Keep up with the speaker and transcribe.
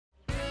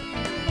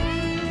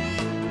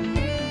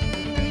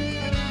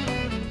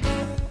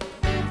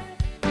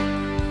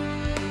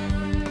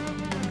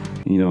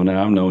You know,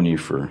 now I've known you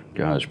for,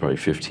 gosh, probably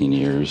 15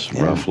 years,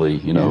 roughly.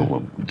 You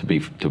know, to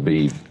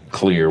be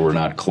clear, we're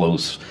not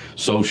close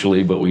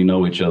socially, but we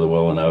know each other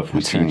well enough. We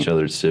see each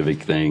other at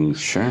civic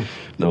things,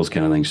 those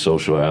kind of things,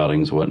 social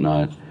outings,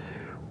 whatnot.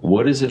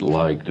 What is it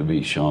like to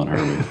be Shawn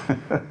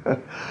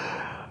Herbig?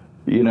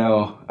 You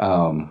know,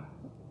 I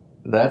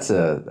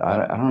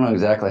don't know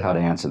exactly how to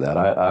answer that.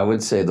 I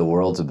would say the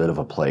world's a bit of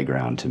a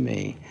playground to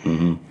me.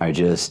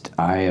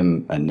 I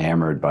am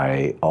enamored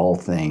by all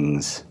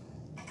things,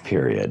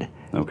 period.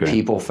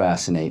 People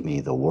fascinate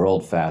me. The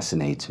world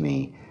fascinates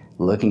me.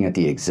 Looking at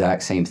the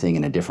exact same thing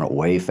in a different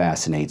way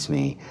fascinates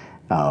me.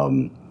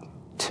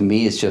 To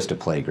me, it's just a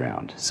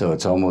playground. So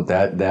it's almost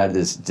that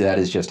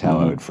is just how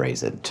I would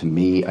phrase it. To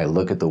me, I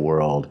look at the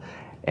world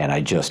and I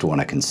just want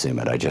to consume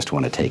it. I just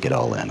want to take it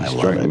all in. I love it.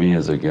 Strike me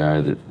as a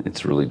guy that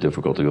it's really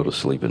difficult to go to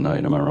sleep at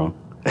night. Am I wrong?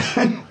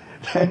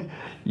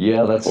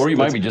 Yeah, that's... Or you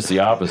might be just the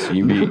opposite.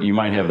 You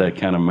might have that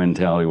kind of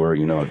mentality where,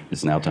 you know,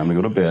 it's now time to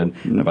go to bed.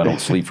 And if I don't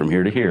sleep from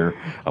here to here,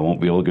 I won't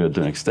be able to go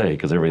the next day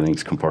because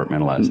everything's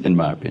compartmentalized, in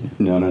my opinion.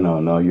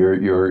 No.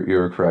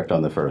 You're correct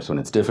on the first one.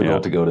 It's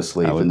difficult to go to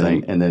sleep,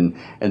 and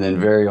then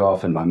very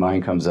often my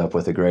mind comes up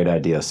with a great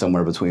idea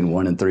somewhere between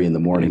 1 and 3 in the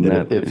morning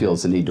that it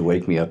feels the need to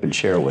wake me up and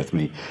share with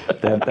me.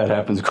 That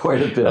happens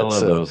quite a bit. I love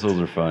those. Those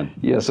are fun.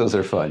 Yes, those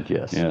are fun.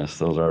 Yes. Yes,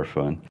 those are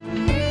fun.